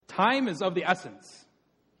Time is of the essence,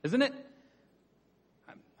 isn't it?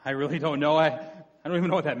 I really don't know. I don't even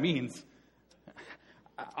know what that means.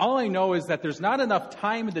 All I know is that there's not enough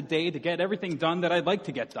time in the day to get everything done that I'd like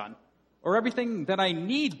to get done, or everything that I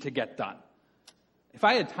need to get done. If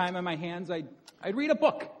I had time on my hands, I'd read a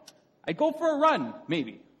book. I'd go for a run,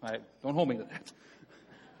 maybe. Don't hold me to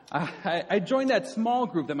that. I joined that small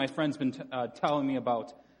group that my friend's been telling me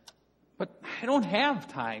about. But I don't have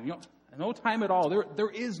time. No time at all. There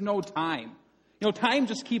is no time. Time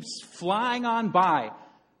just keeps flying on by.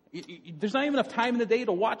 There's not even enough time in the day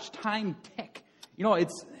to watch time tick. You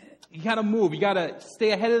got to move. You got to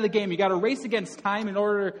stay ahead of the game. You got to race against time in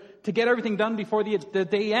order to get everything done before the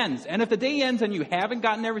day ends. And if the day ends and you haven't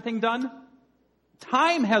gotten everything done,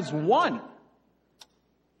 time has won.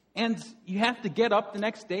 And you have to get up the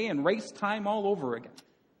next day and race time all over again.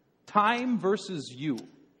 Time versus you.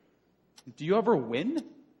 Do you ever win?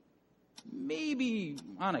 Maybe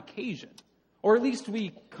on occasion. Or at least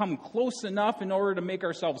we come close enough in order to make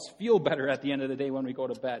ourselves feel better at the end of the day when we go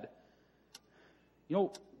to bed.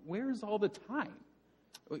 Where's all the time?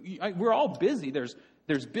 We're all busy. There's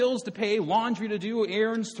bills to pay, laundry to do,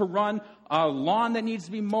 errands to run, lawn that needs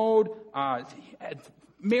to be mowed,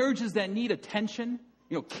 marriages that need attention,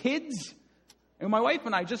 kids. And my wife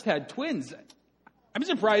and I just had twins. I'm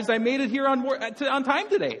surprised I made it here on time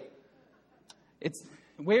today. It's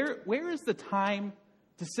where is the time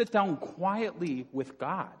to sit down quietly with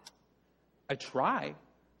God? I try,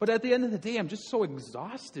 but at the end of the day, I'm just so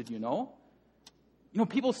exhausted,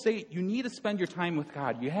 People say you need to spend your time with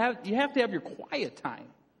God. You have to have your quiet time.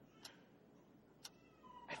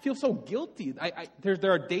 I feel so guilty.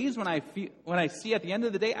 There are days when I see at the end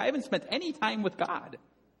of the day I haven't spent any time with God.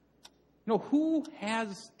 Who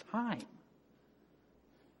has time?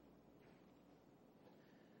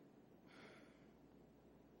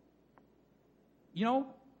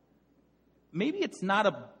 Maybe it's not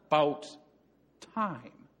about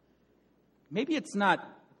time. Maybe it's not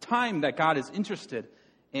time that God is interested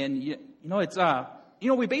in.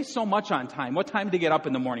 We base so much on time. What time to get up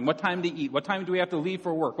in the morning? What time to eat? What time do we have to leave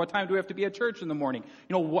for work? What time do we have to be at church in the morning?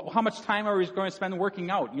 How much time are we going to spend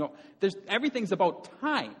working out? Everything's about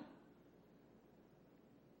time.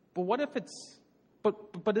 But what if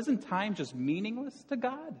but isn't time just meaningless to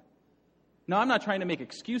God? Now, I'm not trying to make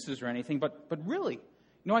excuses or anything, but really,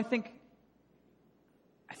 I think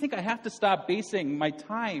I have to stop basing my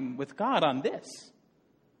time with God on this.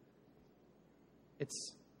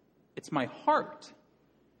 It's my heart.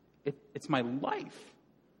 It's my life.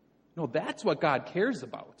 That's what God cares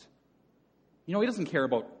about. He doesn't care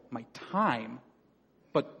about my time,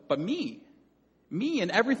 but me. Me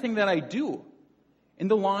and everything that I do. In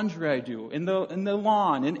the laundry I do, in the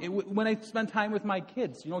lawn, and when I spend time with my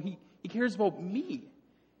kids. He cares about me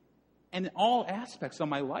and all aspects of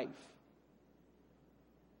my life.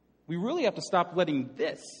 We really have to stop letting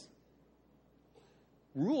this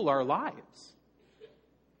rule our lives.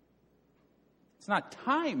 It's not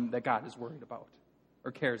time that God is worried about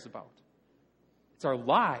or cares about. It's our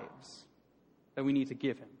lives that we need to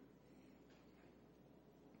give Him.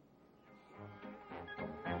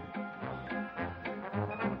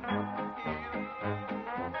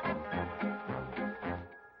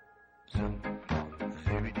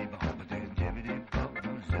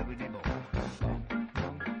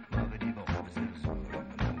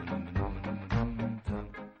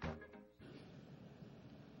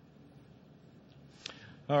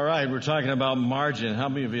 All right, we're talking about margin. How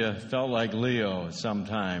many of you felt like Leo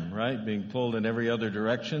sometime, right? Being pulled in every other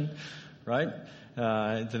direction, right?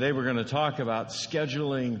 Today we're going to talk about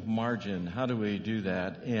scheduling margin. How do we do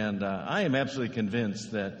that? And I am absolutely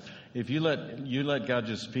convinced that if you let God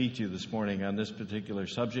just speak to you this morning on this particular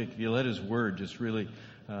subject, if you let His Word just really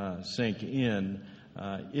sink in,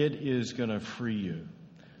 it is going to free you.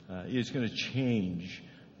 It's going to change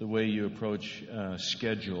the way you approach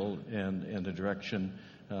schedule and the direction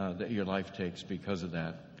that your life takes because of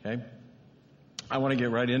that. Okay, I want to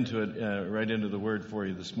get right into it, right into the Word for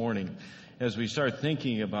you this morning. As we start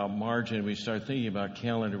thinking about margin, we start thinking about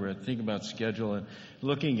calendar, we're thinking about schedule, and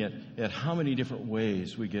looking at how many different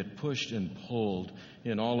ways we get pushed and pulled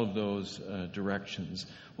in all of those directions.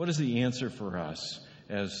 What is the answer for us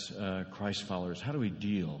as Christ followers? How do we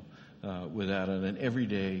deal with that in an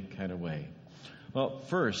everyday kind of way? Well,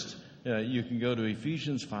 first, you can go to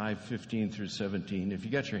Ephesians 5:15 through 17. If you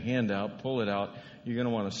got your hand out, pull it out. You're going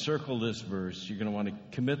to want to circle this verse. You're going to want to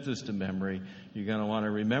commit this to memory. You're going to want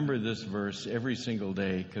to remember this verse every single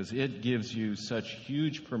day because it gives you such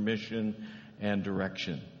huge permission and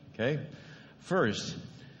direction. Okay? First,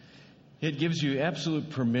 it gives you absolute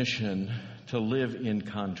permission to live in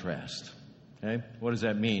contrast. Okay? What does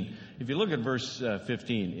that mean? If you look at verse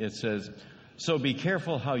 15, it says, so be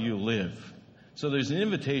careful how you live. So there's an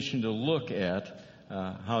invitation to look at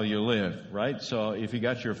how you live, right? So if you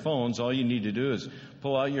got your phones, all you need to do is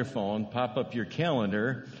pull out your phone, pop up your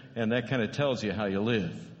calendar, and that kind of tells you how you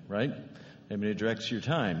live, right? I mean, it directs your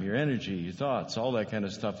time, your energy, your thoughts, all that kind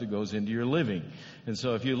of stuff that goes into your living. And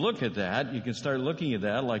so if you look at that, you can start looking at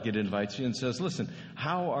that like it invites you and says, listen,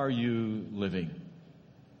 how are you living?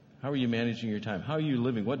 How are you managing your time? How are you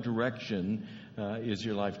living? What direction is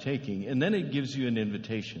your life taking? And then it gives you an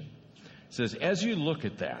invitation. It says, as you look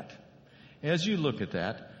at that,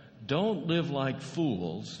 don't live like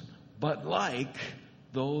fools, but like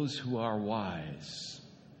those who are wise.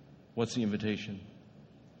 What's the invitation?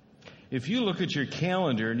 If you look at your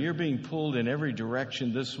calendar and you're being pulled in every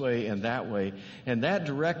direction this way, and that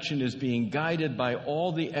direction is being guided by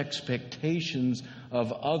all the expectations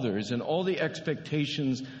of others and all the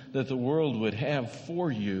expectations that the world would have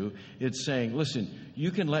for you, it's saying, listen,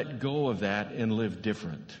 you can let go of that and live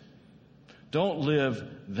different. Don't live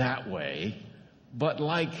that way, but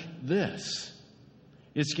like this.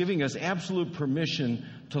 It's giving us absolute permission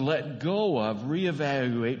to let go of,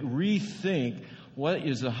 reevaluate, rethink what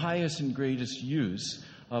is the highest and greatest use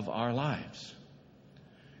of our lives.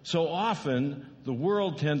 So often, the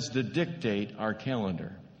world tends to dictate our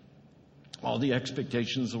calendar. All the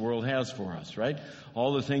expectations the world has for us, right?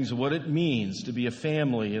 All the things of what it means to be a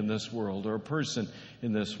family in this world or a person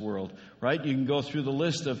in this world, right? You can go through the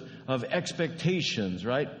list of expectations,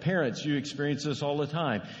 right? Parents, you experience this all the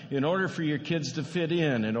time. In order for your kids to fit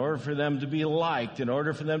in order for them to be liked, in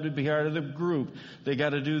order for them to be part of the group, they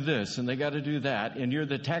got to do this and they got to do that. And you're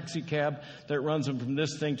the taxi cab that runs them from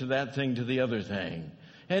this thing to that thing to the other thing.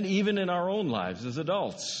 And even in our own lives as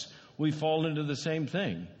adults, we fall into the same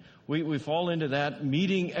thing. We fall into that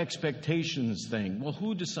meeting expectations thing. Well,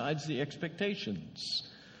 who decides the expectations?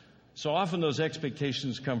 So often those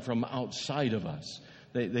expectations come from outside of us.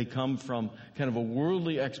 They come from kind of a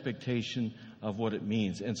worldly expectation of what it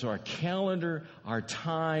means. And so our calendar, our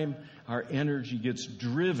time, our energy gets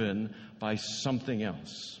driven by something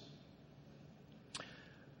else.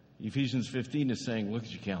 Ephesians 15 is saying, look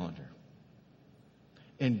at your calendar.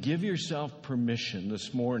 And give yourself permission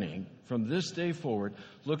this morning, from this day forward,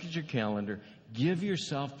 look at your calendar, give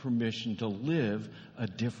yourself permission to live a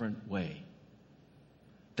different way.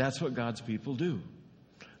 That's what God's people do.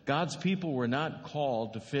 God's people were not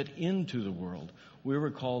called to fit into the world. We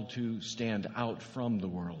were called to stand out from the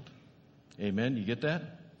world. Amen? You get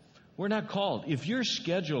that? We're not called. If your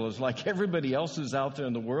schedule is like everybody else's out there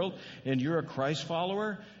in the world and you're a Christ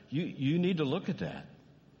follower, you need to look at that.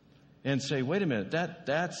 And say, wait a minute,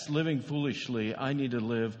 that's living foolishly. I need to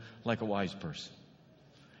live like a wise person.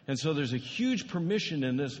 And so there's a huge permission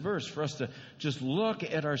in this verse for us to just look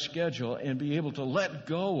at our schedule and be able to let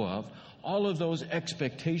go of all of those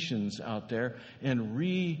expectations out there and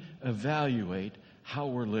reevaluate how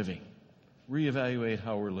we're living. Reevaluate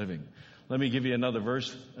how we're living. Let me give you another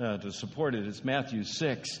verse to support it. It's Matthew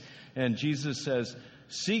 6. And Jesus says,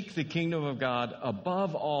 seek the kingdom of God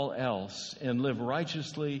above all else and live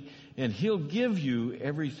righteously, and He'll give you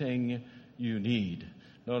everything you need.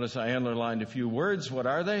 Notice I underlined a few words. What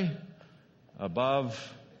are they? Above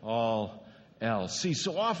all else. See,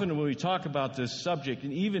 so often when we talk about this subject,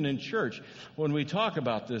 and even in church, when we talk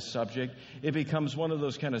about this subject, it becomes one of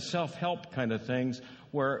those kind of self-help kind of things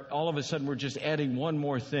where all of a sudden we're just adding one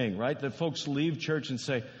more thing, right? That folks leave church and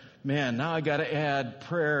say, man, now I got to add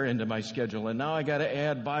prayer into my schedule, and now I got to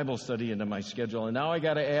add Bible study into my schedule, and now I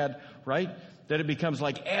got to add, right? That it becomes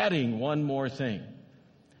like adding one more thing.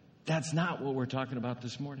 That's not what we're talking about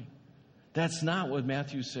this morning. That's not what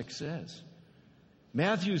Matthew 6 says.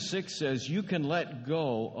 Matthew 6 says you can let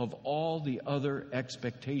go of all the other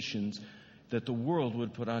expectations that the world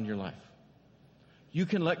would put on your life. You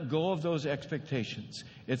can let go of those expectations.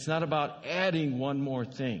 It's not about adding one more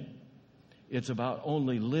thing. It's about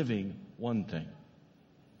only living one thing.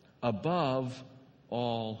 Above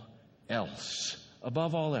all else.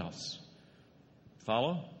 Above all else.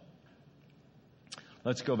 Follow?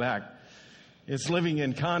 Let's go back. It's living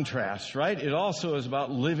in contrast, right? It also is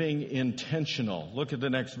about living intentional. Look at the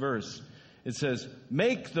next verse. It says,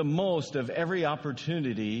 make the most of every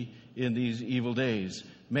opportunity in these evil days.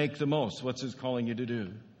 Make the most. What's it calling you to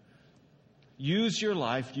do? Use your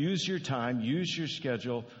life, use your time, use your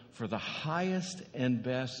schedule for the highest and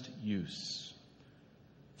best use.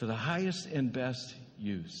 For the highest and best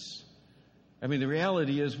use. I mean, the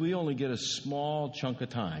reality is we only get a small chunk of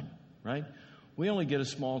time, right? We only get a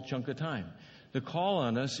small chunk of time. The call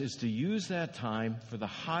on us is to use that time for the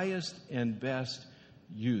highest and best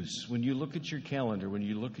use? When you look at your calendar, when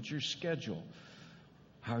you look at your schedule,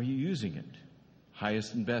 how are you using it?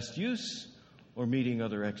 Highest and best use, or meeting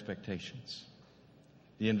other expectations?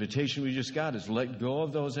 The invitation we just got is let go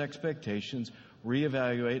of those expectations,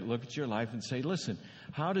 reevaluate, look at your life and say, listen,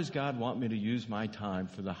 how does God want me to use my time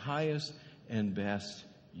for the highest and best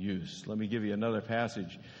use? Let me give you another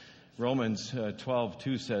passage. Romans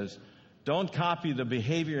 12:2 says, don't copy the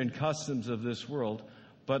behavior and customs of this world,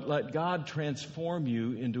 but let God transform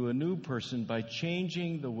you into a new person by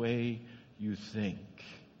changing the way you think.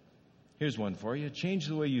 Here's one for you. Change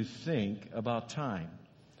the way you think about time.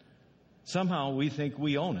 Somehow we think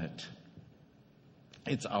we own it.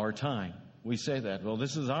 It's our time. We say that, well,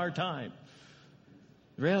 this is our time.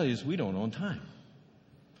 The reality is we don't own time.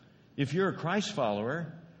 If you're a Christ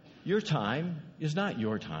follower, your time is not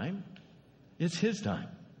your time. It's His time.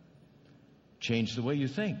 Change the way you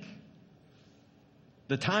think.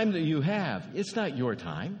 The time that you have, it's not your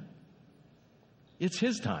time. It's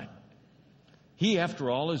His time. He, after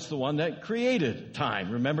all, is the one that created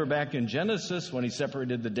time. Remember back in Genesis when He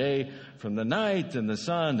separated the day from the night and the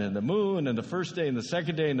sun and the moon and the first day and the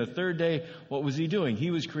second day and the third day, what was He doing? He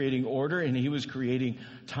was creating order and He was creating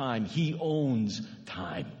time. He owns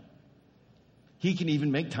time. He can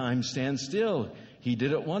even make time stand still. He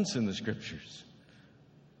did it once in the Scriptures.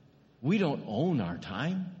 We don't own our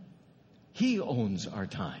time. He owns our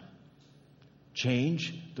time.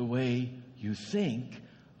 Change the way you think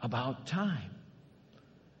about time.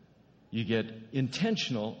 You get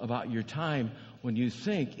intentional about your time when you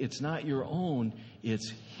think it's not your own,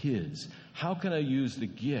 it's His. How can I use the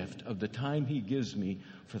gift of the time He gives me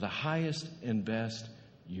for the highest and best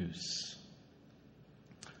use?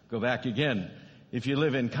 Go back again. If you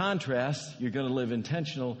live in contrast, you're going to live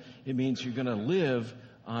intentional. It means you're going to live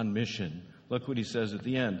on mission. Look what He says at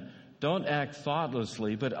the end. Don't act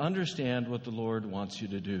thoughtlessly, but understand what the Lord wants you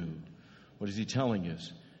to do. What is He telling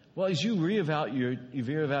us? Well, as you reevaluate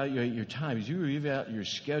your time, as you reevaluate your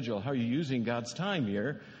schedule, how are you using God's time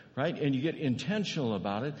here, right? And you get intentional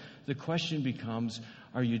about it, the question becomes,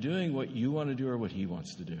 are you doing what you want to do or what He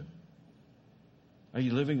wants to do? Are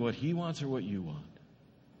you living what He wants or what you want?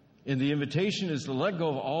 And the invitation is to let go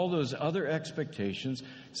of all those other expectations,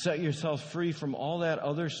 set yourself free from all that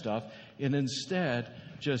other stuff, and instead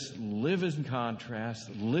just live in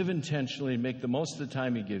contrast, live intentionally, make the most of the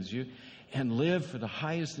time He gives you, and live for the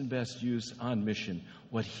highest and best use on mission,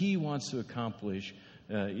 what He wants to accomplish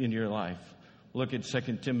in your life. Look at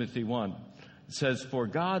 2 Timothy 1. It says, for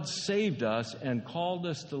God saved us and called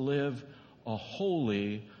us to live a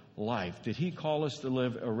holy life. Did He call us to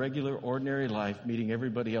live a regular, ordinary life, meeting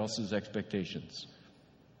everybody else's expectations?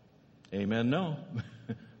 Amen, no.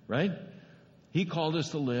 Right? He called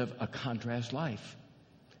us to live a contrast life.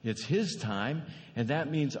 It's His time, and that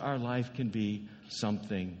means our life can be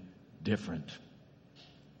something different.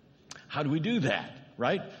 How do we do that,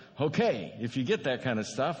 right? Okay, if you get that kind of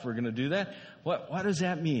stuff, we're going to do that. What does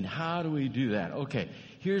that mean? How do we do that? Okay,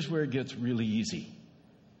 here's where it gets really easy.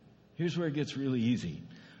 Here's where it gets really easy.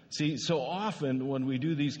 See, so often when we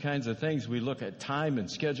do these kinds of things, we look at time and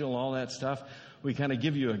schedule and all that stuff. We kind of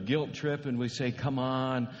give you a guilt trip and we say, come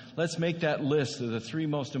on, let's make that list of the 3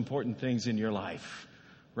 most important things in your life.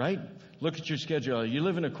 Right? Look at your schedule. Are you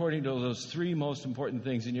living according to those 3 most important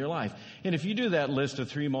things in your life? And if you do that list of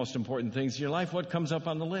 3 most important things in your life, what comes up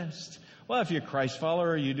on the list? Well, if you're a Christ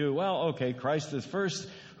follower, you do, well, okay, Christ is first.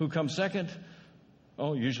 Who comes second?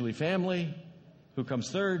 Oh, usually family. Who comes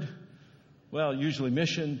third? Well, usually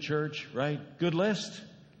mission, church, right? Good list?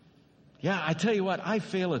 Yeah, I tell you what, I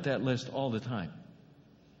fail at that list all the time.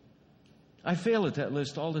 I fail at that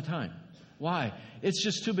list all the time. Why? It's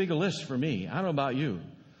just too big a list for me. I don't know about you.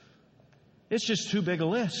 It's just too big a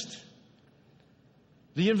list.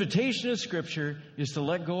 The invitation of Scripture is to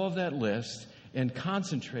let go of that list and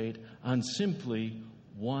concentrate on simply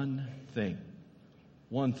one thing.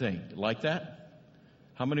 One thing. Like that?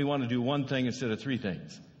 How many want to do one thing instead of 3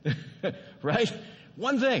 things? Right?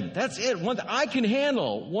 One thing. That's it. I can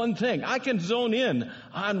handle one thing. I can zone in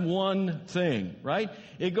on one thing, right?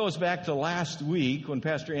 It goes back to last week when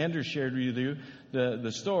Pastor Andrew shared with you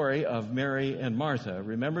the story of Mary and Martha.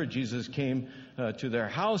 Remember, Jesus came to their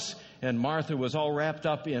house, and Martha was all wrapped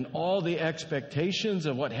up in all the expectations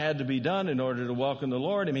of what had to be done in order to welcome the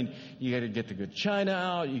Lord. I mean, you got to get the good china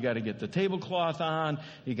out, you got to get the tablecloth on,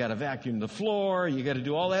 you got to vacuum the floor, you got to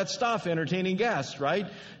do all that stuff, entertaining guests, right?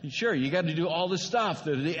 Sure, you got to do all the stuff,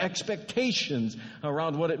 the expectations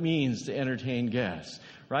around what it means to entertain guests.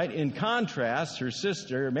 Right? In contrast, her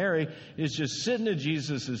sister, Mary, is just sitting at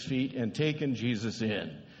Jesus' feet and taking Jesus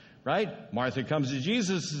in. right? Martha comes to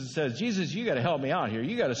Jesus and says, Jesus, you got to help me out here.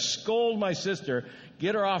 You got to scold my sister,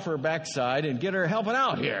 get her off her backside, and get her helping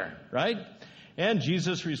out here, right? And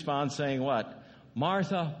Jesus responds saying what?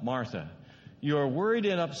 Martha, Martha, you are worried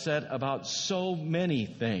and upset about so many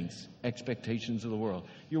things, expectations of the world.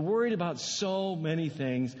 You're worried about so many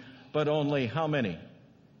things, but only how many?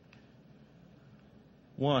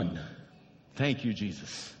 One. Thank you,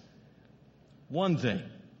 Jesus. One thing.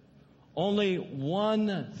 Only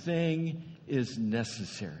one thing is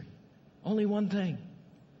necessary. Only one thing.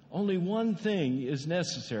 Only one thing is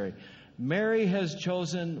necessary. Mary has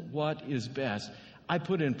chosen what is best. I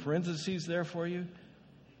put in parentheses there for you.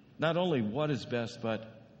 Not only what is best,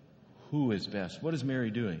 but who is best. What is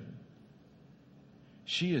Mary doing?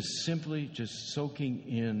 She is simply just soaking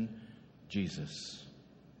in Jesus.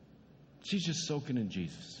 She's just soaking in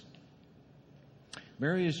Jesus.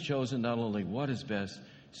 Mary has chosen not only what is best,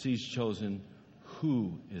 she's chosen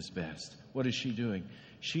who is best. What is she doing?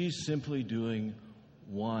 She's simply doing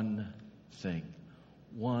one thing.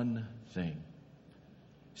 One thing.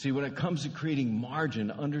 See, when it comes to creating margin,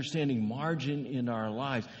 understanding margin in our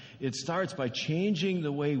lives, it starts by changing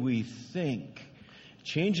the way we think.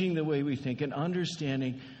 Changing the way we think and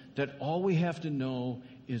understanding that all we have to know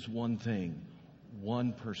is one thing,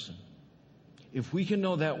 one person. If we can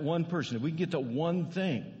know that one person, if we can get to one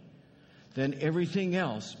thing, then everything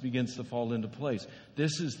else begins to fall into place.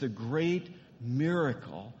 This is the great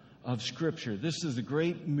miracle of Scripture. This is the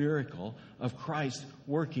great miracle of Christ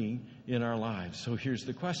working in our lives. So here's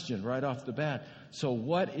the question right off the bat. So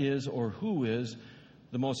what is or who is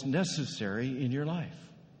the most necessary in your life?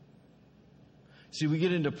 See, we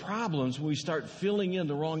get into problems when we start filling in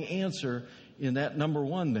the wrong answer in that number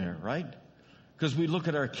one there, right? Because we look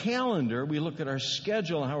at our calendar, we look at our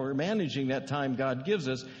schedule, how we're managing that time God gives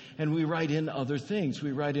us, and we write in other things.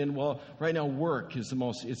 We write in, well, right now work is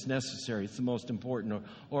it's necessary, it's the most important.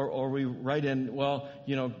 Or we write in, well,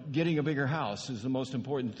 getting a bigger house is the most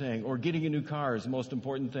important thing. Or getting a new car is the most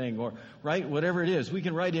important thing. Or, right, whatever it is. We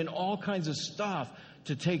can write in all kinds of stuff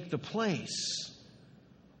to take the place.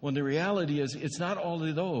 When the reality is, it's not all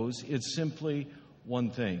of those, it's simply one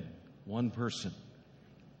thing, one person.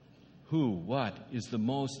 Who, what is the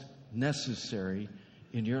most necessary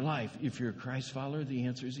in your life? If you're a Christ follower, the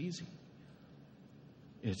answer is easy.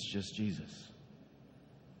 It's just Jesus.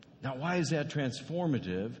 Now, why is that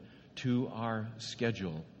transformative to our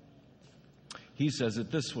schedule? He says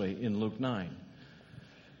it this way in Luke 9.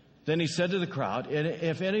 Then he said to the crowd,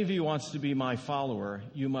 if any of you wants to be my follower,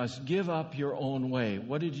 you must give up your own way.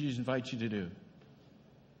 What did Jesus invite you to do?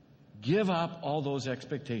 Give up all those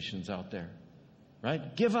expectations out there.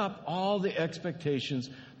 Right? Give up all the expectations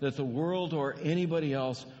that the world or anybody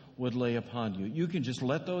else would lay upon you. You can just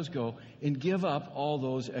let those go and give up all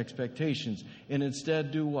those expectations. And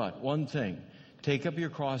instead do what? One thing. Take up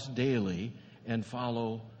your cross daily and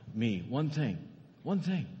follow me. One thing. One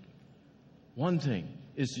thing. One thing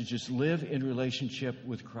is to just live in relationship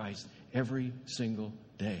with Christ every single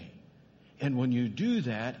day. And when you do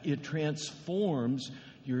that, it transforms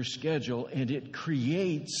your schedule and it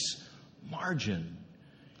creates margin.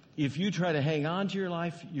 If you try to hang on to your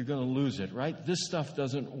life, you're going to lose it, right? This stuff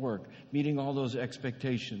doesn't work, meeting all those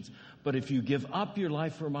expectations. But if you give up your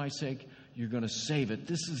life for my sake, you're going to save it.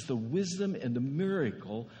 This is the wisdom and the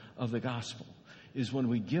miracle of the gospel, is when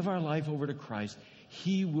we give our life over to Christ,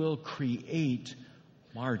 He will create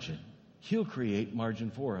margin. He'll create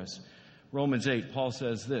margin for us. Romans 8, Paul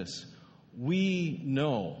says this, we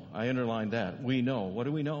know, I underlined that, we know. What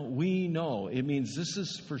do we know? We know. It means this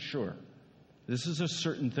is for sure. This is a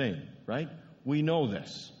certain thing, right? We know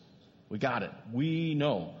this. We got it. We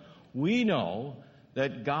know. We know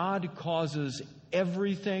that God causes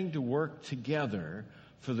everything to work together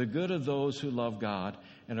for the good of those who love God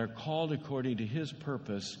and are called according to His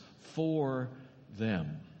purpose for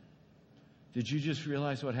them. Did you just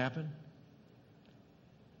realize what happened?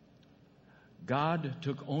 God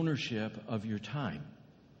took ownership of your time.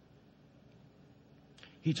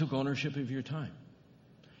 He took ownership of your time.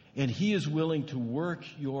 And He is willing to work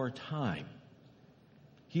your time.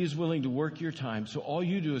 He is willing to work your time. So all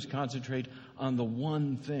you do is concentrate on the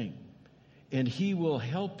one thing. And He will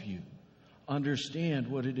help you understand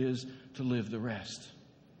what it is to live the rest.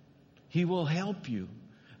 He will help you.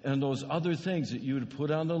 And those other things that you would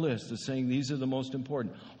put on the list of saying these are the most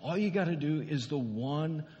important. All you got to do is the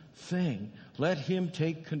one thing. Let Him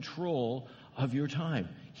take control of your time.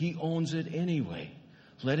 He owns it anyway.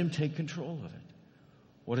 Let Him take control of it.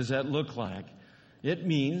 What does that look like? It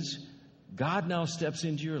means God now steps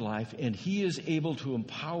into your life and He is able to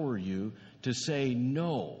empower you to say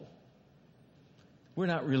no. We're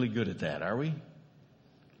not really good at that, are we?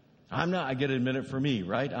 I get to admit it for me,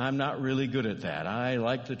 right? I'm not really good at that. I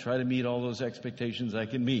like to try to meet all those expectations I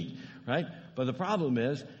can meet, right? But the problem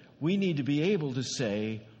is, we need to be able to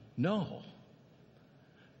say no.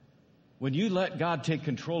 When you let God take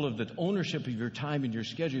control of the ownership of your time and your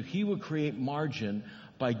schedule, He will create margin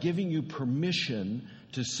by giving you permission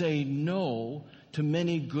to say no to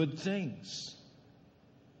many good things.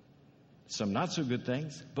 Some not so good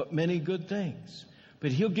things, but many good things.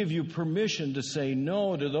 But He'll give you permission to say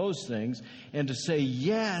no to those things and to say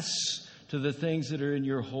yes to the things that are in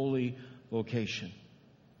your holy vocation.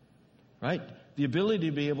 Right? The ability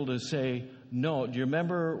to be able to say no. Do you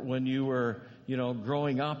remember when you were,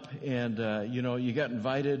 growing up and, you got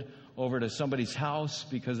invited over to somebody's house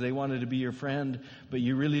because they wanted to be your friend, but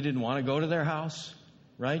you really didn't want to go to their house?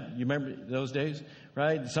 Right? You remember those days?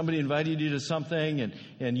 Right? Somebody invited you to something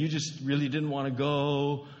and you just really didn't want to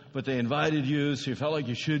go, but they invited you, so you felt like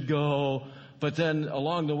you should go. But then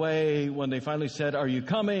along the way, when they finally said, "Are you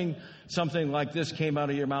coming?" something like this came out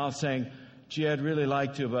of your mouth saying, "Gee, I'd really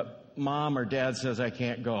like to, but Mom or Dad says I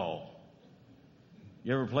can't go."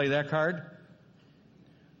 You ever play that card?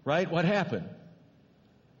 Right? What happened?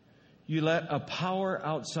 You let a power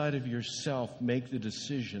outside of yourself make the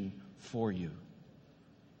decision for you.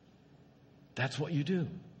 That's what you do.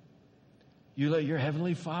 You let your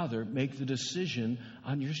Heavenly Father make the decision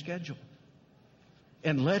on your schedule.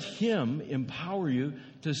 And let Him empower you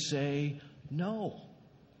to say no.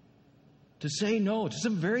 To say no to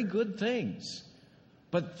some very good things.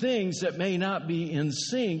 But things that may not be in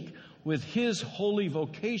sync with His holy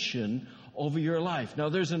vocation over your life. Now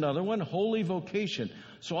there's another one, holy vocation.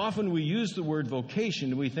 So often we use the word vocation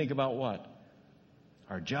and we think about what?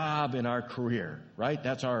 Our job and our career, right?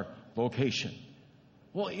 That's our vocation.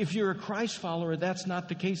 Well, if you're a Christ follower, that's not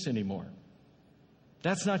the case anymore.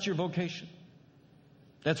 That's not your vocation.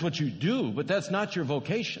 That's what you do, but that's not your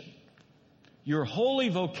vocation. Your holy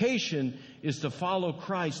vocation is to follow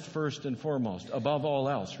Christ first and foremost, above all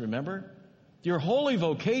else, remember? Your holy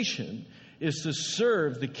vocation is to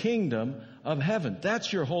serve the kingdom of heaven.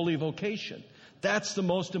 That's your holy vocation. That's the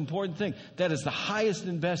most important thing. That is the highest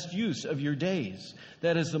and best use of your days.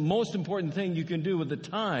 That is the most important thing you can do with the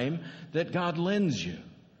time that God lends you.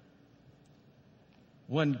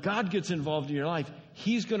 When God gets involved in your life,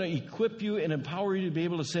 He's going to equip you and empower you to be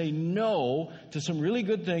able to say no to some really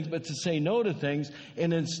good things, but to say no to things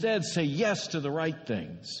and instead say yes to the right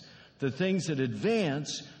things. The things that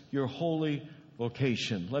advance your holy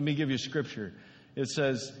vocation. Let me give you scripture. It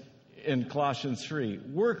says in Colossians 3,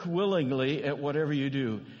 work willingly at whatever you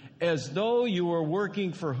do, as though you were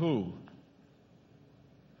working for who?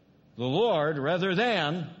 The Lord, rather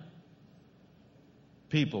than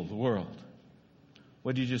people, the world.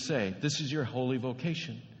 What did you just say? This is your holy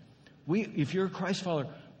vocation. If you're a Christ follower,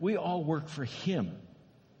 we all work for Him.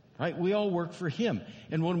 Right? We all work for Him.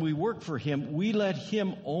 And when we work for Him, we let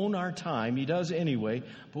Him own our time. He does anyway,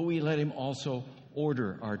 but we let Him also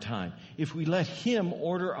order our time. If we let Him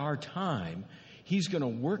order our time, He's going to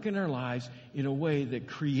work in our lives in a way that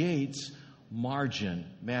creates margin.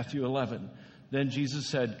 Matthew 11. Then Jesus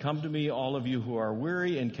said, "Come to me, all of you who are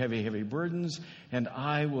weary and carry heavy burdens, and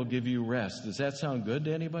I will give you rest." Does that sound good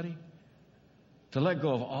to anybody? To let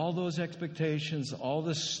go of all those expectations, all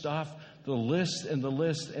this stuff, the list and the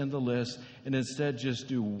list and the list, and instead just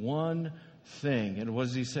do one thing. And what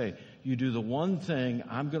does He say? You do the one thing,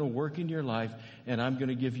 I'm going to work in your life, and I'm going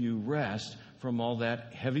to give you rest from all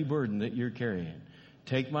that heavy burden that you're carrying.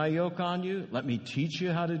 Take my yoke on you. Let me teach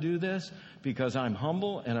you how to do this, because I'm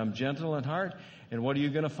humble and I'm gentle in heart. And what are you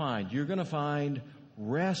going to find? You're going to find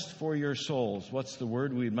rest for your souls. What's the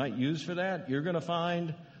word we might use for that? You're going to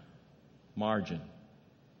find margin.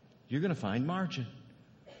 You're going to find margin.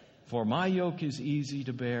 For my yoke is easy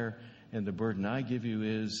to bear, and the burden I give you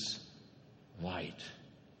is light.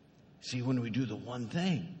 See, when we do the one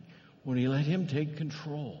thing, when we let Him take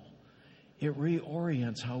control, it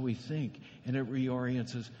reorients how we think, and it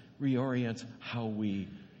reorients how we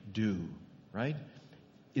do, right?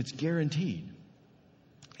 It's guaranteed.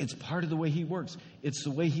 It's part of the way He works. It's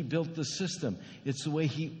the way He built the system. It's the way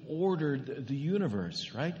He ordered the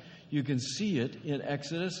universe, right? You can see it in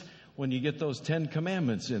Exodus when you get those 10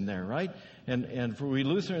 commandments in there, right? And for we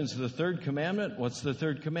Lutherans, the third commandment, what's the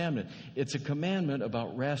third commandment? It's a commandment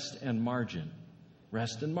about rest and margin.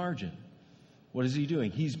 Rest and margin. What is He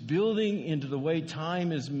doing? He's building into the way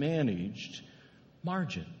time is managed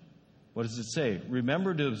margin. What does it say?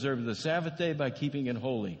 Remember to observe the Sabbath day by keeping it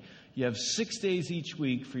holy. You have 6 days each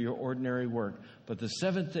week for your ordinary work, but the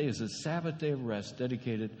seventh day is a Sabbath day of rest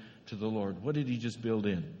dedicated to the Lord. What did He just build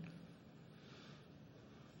in?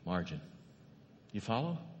 Margin. You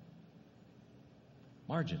follow?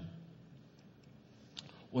 Margin.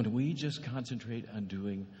 when we just concentrate on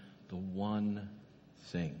doing the one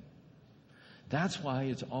thing. That's why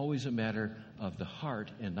it's always a matter of the heart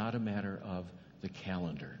and not a matter of the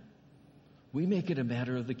calendar. We make it a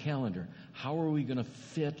matter of the calendar. How are we going to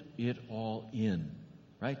fit it all in,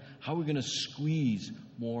 right? How are we going to squeeze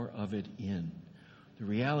more of it in? The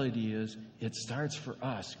reality is, it starts for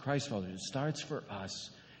us, Christ followers, it starts for us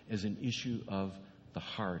as an issue of the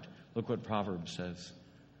heart. Look what Proverbs says.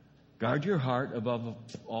 Guard your heart above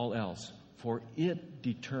all else, for it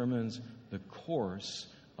determines the course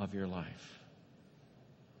of your life.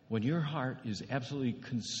 When your heart is absolutely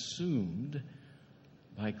consumed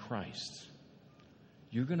by Christ,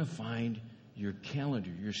 you're going to find your calendar,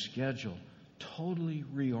 your schedule, totally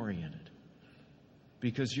reoriented.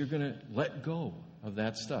 Because you're going to let go of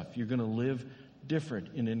that stuff. You're going to live different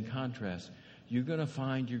and in contrast. You're going to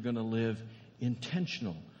find you're going to live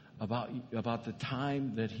intentional about the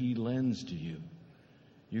time that He lends to you.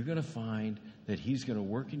 You're going to find that He's going to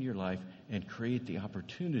work in your life and create the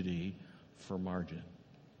opportunity for margin.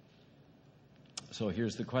 So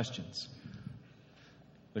here's the questions.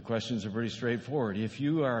 The questions are pretty straightforward. If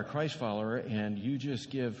you are a Christ follower and you just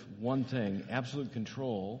give one thing, absolute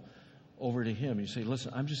control over to Him, you say,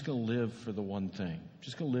 listen, I'm just going to live for the one thing. I'm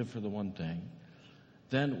just going to live for the one thing.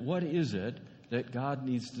 Then what is it that God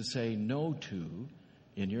needs to say no to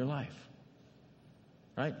in your life?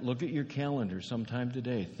 Right? Look at your calendar sometime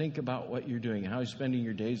today. Think about what you're doing, how you're spending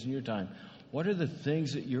your days and your time. What are the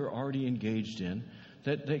things that you're already engaged in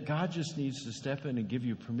that God just needs to step in and give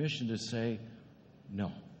you permission to say,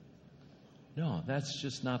 no. No, that's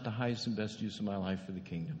just not the highest and best use of my life for the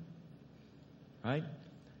kingdom. Right?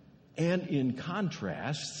 And in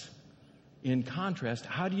contrast,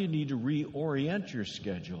 how do you need to reorient your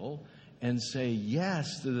schedule and say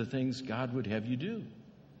yes to the things God would have you do?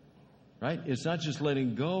 Right? It's not just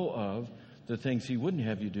letting go of the things He wouldn't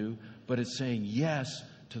have you do, but it's saying yes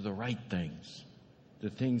to the right things, the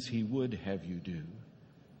things He would have you do.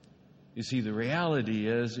 You see, the reality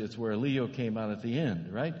is, it's where Leo came out at the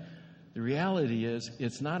end, right? The reality is,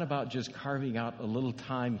 it's not about just carving out a little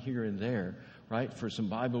time here and there, right, for some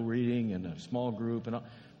Bible reading and a small group and all.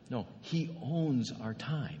 No, He owns our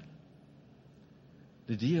time.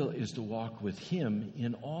 The deal is to walk with Him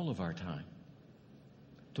in all of our time.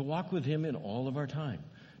 To walk with Him in all of our time.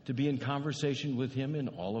 To be in conversation with Him in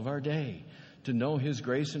all of our day. To know His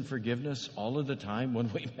grace and forgiveness all of the time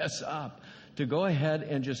when we mess up. To go ahead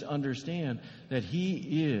and just understand that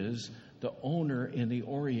He is the owner and the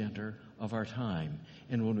orienter of our time.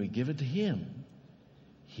 And when we give it to Him,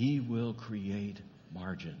 He will create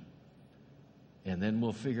margin. And then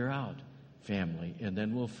we'll figure out family. And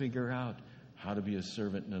then we'll figure out how to be a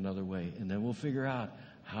servant in another way. And then we'll figure out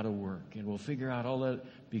how to work. And we'll figure out all that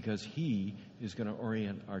because He is going to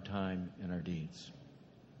orient our time and our deeds.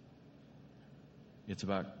 It's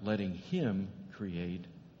about letting Him create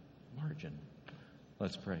margin.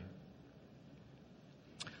 Let's pray.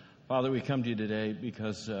 Father, we come to You today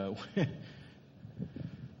because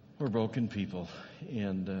we're broken people,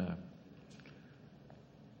 and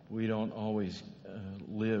we don't always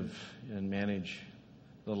live and manage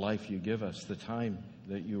the life You give us, the time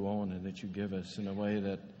that You own and that You give us in a way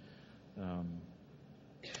that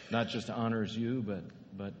not just honors You,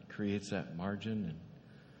 but creates that margin. And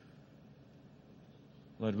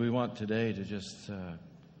Lord, we want today to just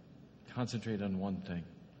concentrate on one thing.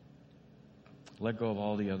 Let go of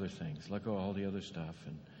all the other things. Let go of all the other stuff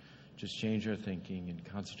and just change our thinking and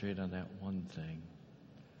concentrate on that one thing.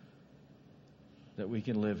 That we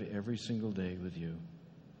can live every single day with You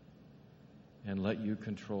and let You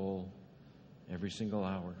control every single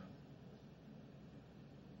hour.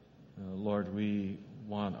 Lord, we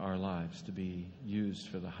want our lives to be used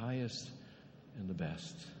for the highest and the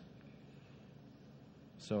best.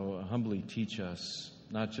 So humbly teach us,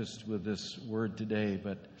 not just with this word today,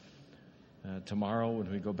 but tomorrow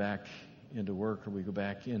when we go back into work or we go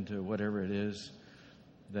back into whatever it is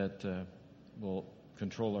that will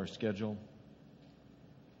control our schedule.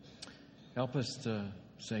 Help us to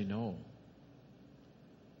say no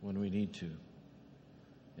when we need to,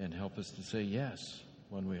 and help us to say yes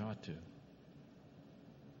when we ought to.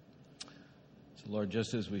 So Lord,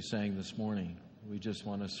 just as we sang this morning, we just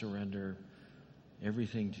want to surrender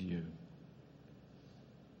everything to You,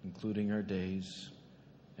 including our days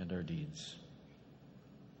and our deeds.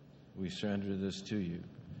 We surrender this to You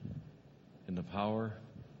in the power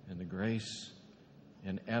and the grace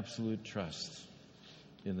and absolute trust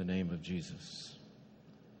in the name of Jesus.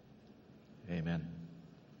 Amen.